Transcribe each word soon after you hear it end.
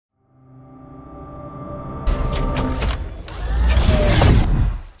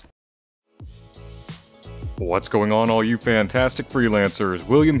What's going on, all you fantastic freelancers?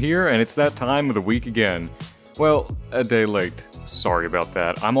 William here, and it's that time of the week again. Well, a day late. Sorry about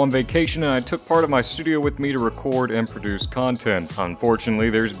that. I'm on vacation and I took part of my studio with me to record and produce content. Unfortunately,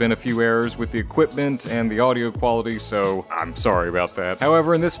 there's been a few errors with the equipment and the audio quality, so I'm sorry about that.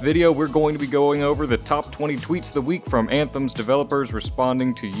 However, in this video, we're going to be going over the top 20 tweets of the week from Anthem's developers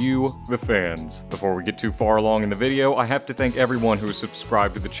responding to you, the fans. Before we get too far along in the video, I have to thank everyone who has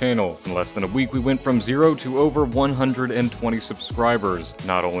subscribed to the channel. In less than a week, we went from 0 to over 120 subscribers.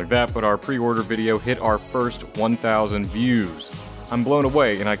 Not only that, but our pre-order video hit our first 1,000 views. I'm blown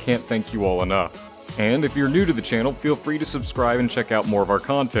away and I can't thank you all enough. And if you're new to the channel, feel free to subscribe and check out more of our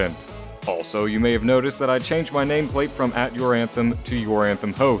content. Also, you may have noticed that I changed my nameplate from @YourAnthem to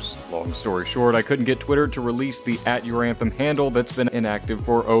YourAnthemHost. Long story short, I couldn't get Twitter to release the @YourAnthem handle that's been inactive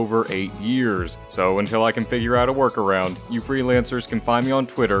for over 8 years. So until I can figure out a workaround, you freelancers can find me on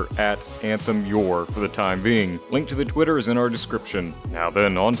Twitter @AnthemYour for the time being. Link to the Twitter is in our description. Now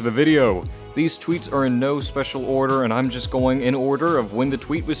then, on to the video. These tweets are in no special order, and I'm just going in order of when the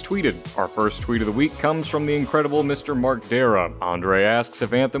tweet was tweeted. Our first tweet of the week comes from the incredible Mr. Mark Dara. Andre asks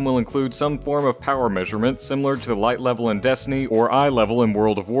if Anthem will include some form of power measurement similar to the light level in Destiny or eye level in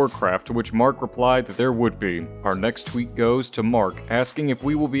World of Warcraft, to which Mark replied that there would be. Our next tweet goes to Mark, asking if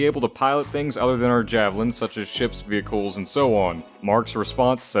we will be able to pilot things other than our javelins, such as ships, vehicles, and so on. Mark's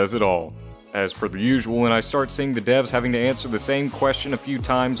response says it all. As per the usual, when I start seeing the devs having to answer the same question a few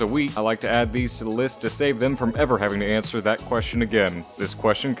times a week, I like to add these to the list to save them from ever having to answer that question again. This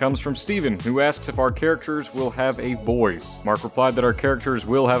question comes from Steven, who asks if our characters will have a voice. Mark replied that our characters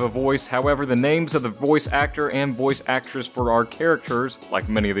will have a voice, however, the names of the voice actor and voice actress for our characters, like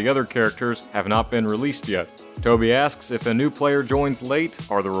many of the other characters, have not been released yet. Toby asks if a new player joins late,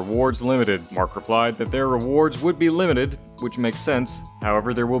 are the rewards limited? Mark replied that their rewards would be limited, which makes sense.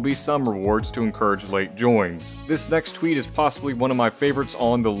 However, there will be some rewards to encourage late joins. This next tweet is possibly one of my favorites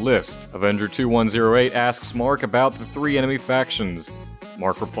on the list. Avenger2108 asks Mark about the 3 enemy factions.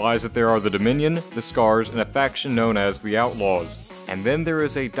 Mark replies that there are the Dominion, the Scars, and a faction known as the Outlaws. And then there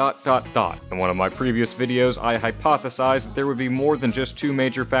is a ... In one of my previous videos, I hypothesized that there would be more than just 2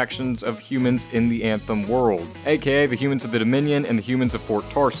 major factions of humans in the Anthem world, aka the humans of the Dominion and the humans of Fort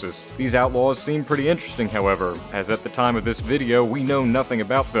Tarsis. These outlaws seem pretty interesting, however, as at the time of this video, we know nothing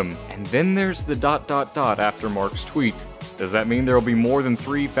about them. And then there's the ... after Mark's tweet. Does that mean there will be more than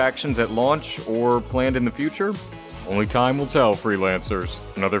 3 factions at launch, or planned in the future? Only time will tell, freelancers.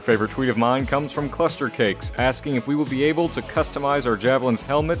 Another favorite tweet of mine comes from Cluster Cakes, asking if we will be able to customize our Javelin's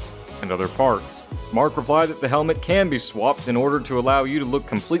helmets and other parts. Mark replied that the helmet can be swapped in order to allow you to look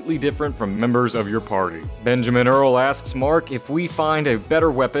completely different from members of your party. Benjamin Earl asks Mark if we find a better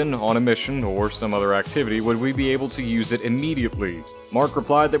weapon on a mission or some other activity, would we be able to use it immediately? Mark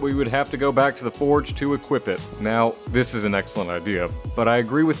replied that we would have to go back to the forge to equip it. Now, this is an excellent idea, but I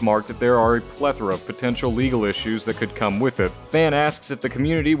agree with Mark that there are a plethora of potential legal issues that could come with it. Fan asks if the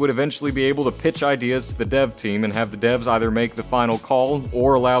community would eventually be able to pitch ideas to the dev team and have the devs either make the final call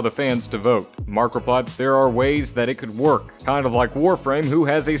or allow the fans to vote. Mark replied that there are ways that it could work, kind of like Warframe, who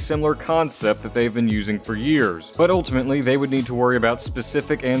has a similar concept that they've been using for years. But ultimately, they would need to worry about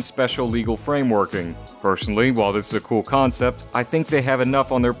specific and special legal frameworking. Personally, while this is a cool concept, I think they have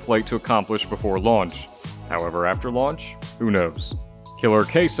enough on their plate to accomplish before launch. However, after launch, who knows? Killer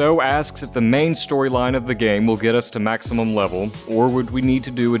Queso asks if the main storyline of the game will get us to maximum level, or would we need to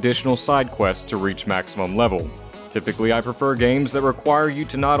do additional side quests to reach maximum level? Typically, I prefer games that require you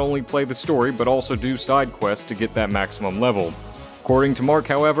to not only play the story, but also do side quests to get that maximum level. According to Mark,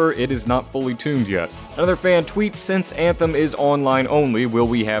 however, it is not fully tuned yet. Another fan tweets, since Anthem is online only, will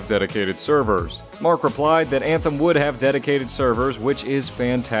we have dedicated servers? Mark replied that Anthem would have dedicated servers, which is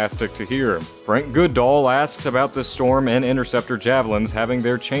fantastic to hear. Frank Goodall asks about the Storm and Interceptor Javelins having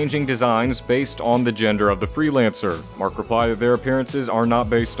their changing designs based on the gender of the freelancer. Mark replied that their appearances are not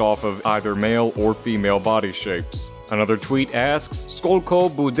based off of either male or female body shapes. Another tweet asks, Skolko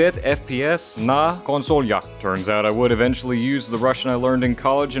budet FPS na konsolya. Turns out I would eventually use the Russian I learned in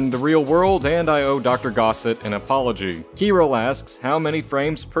college in the real world, and I owe Dr. Gossett an apology. Kirill asks, how many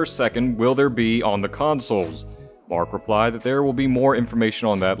frames per second will there be on the consoles? Mark replied that there will be more information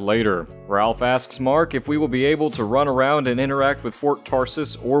on that later. Ralph asks Mark if we will be able to run around and interact with Fort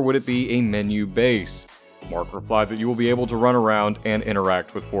Tarsis, or would it be a menu base? Mark replied that you will be able to run around and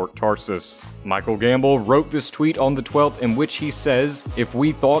interact with Fort Tarsis. Michael Gamble wrote this tweet on the 12th in which he says, "If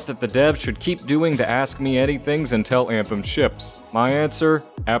we thought that the devs should keep doing the Ask Me Anythings until Anthem ships." My answer?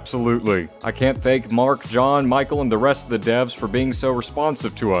 Absolutely. I can't thank Mark, John, Michael, and the rest of the devs for being so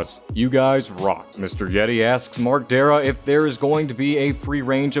responsive to us. You guys rock. Mr. Yeti asks Mark Dara if there is going to be a free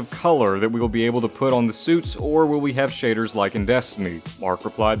range of color that we will be able to put on the suits, or will we have shaders like in Destiny? Mark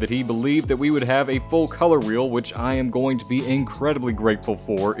replied that he believed that we would have a full color wheel, which I am going to be incredibly grateful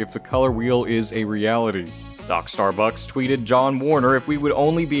for if the color wheel is a reality. Doc Starbucks tweeted John Warner if we would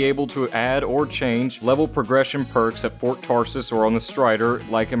only be able to add or change level progression perks at Fort Tarsis or on the Strider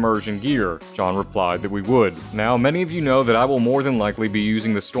like immersion gear. John replied that we would. Now, many of you know that I will more than likely be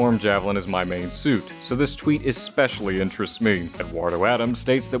using the Storm Javelin as my main suit, so this tweet especially interests me. Eduardo Adams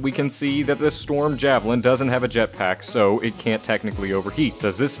states that we can see that the Storm Javelin doesn't have a jetpack, so it can't technically overheat.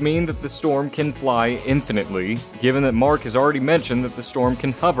 Does this mean that the Storm can fly infinitely, given that Mark has already mentioned that the Storm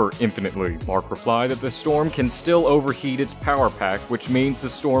can hover infinitely? Mark replied that the Storm can still overheat its power pack, which means the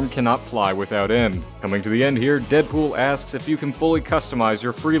Storm cannot fly without end. Coming to the end here, Deadpool asks if you can fully customize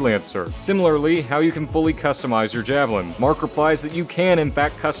your Freelancer. Similarly, how you can fully customize your Javelin. Mark replies that you can in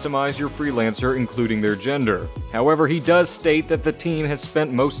fact customize your Freelancer, including their gender. However, he does state that the team has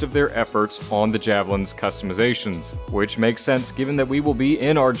spent most of their efforts on the Javelin's customizations, which makes sense given that we will be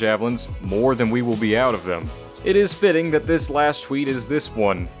in our Javelins more than we will be out of them. It is fitting that this last tweet is this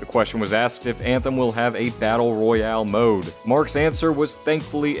one. The question was asked if Anthem will have a Battle Royale mode. Mark's answer was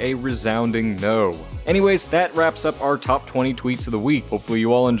thankfully a resounding no. Anyways, that wraps up our top 20 tweets of the week. Hopefully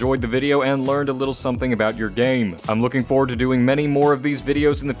you all enjoyed the video and learned a little something about your game. I'm looking forward to doing many more of these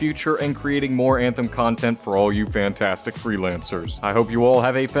videos in the future and creating more Anthem content for all you fantastic freelancers. I hope you all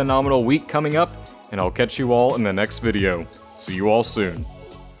have a phenomenal week coming up, and I'll catch you all in the next video. See you all soon.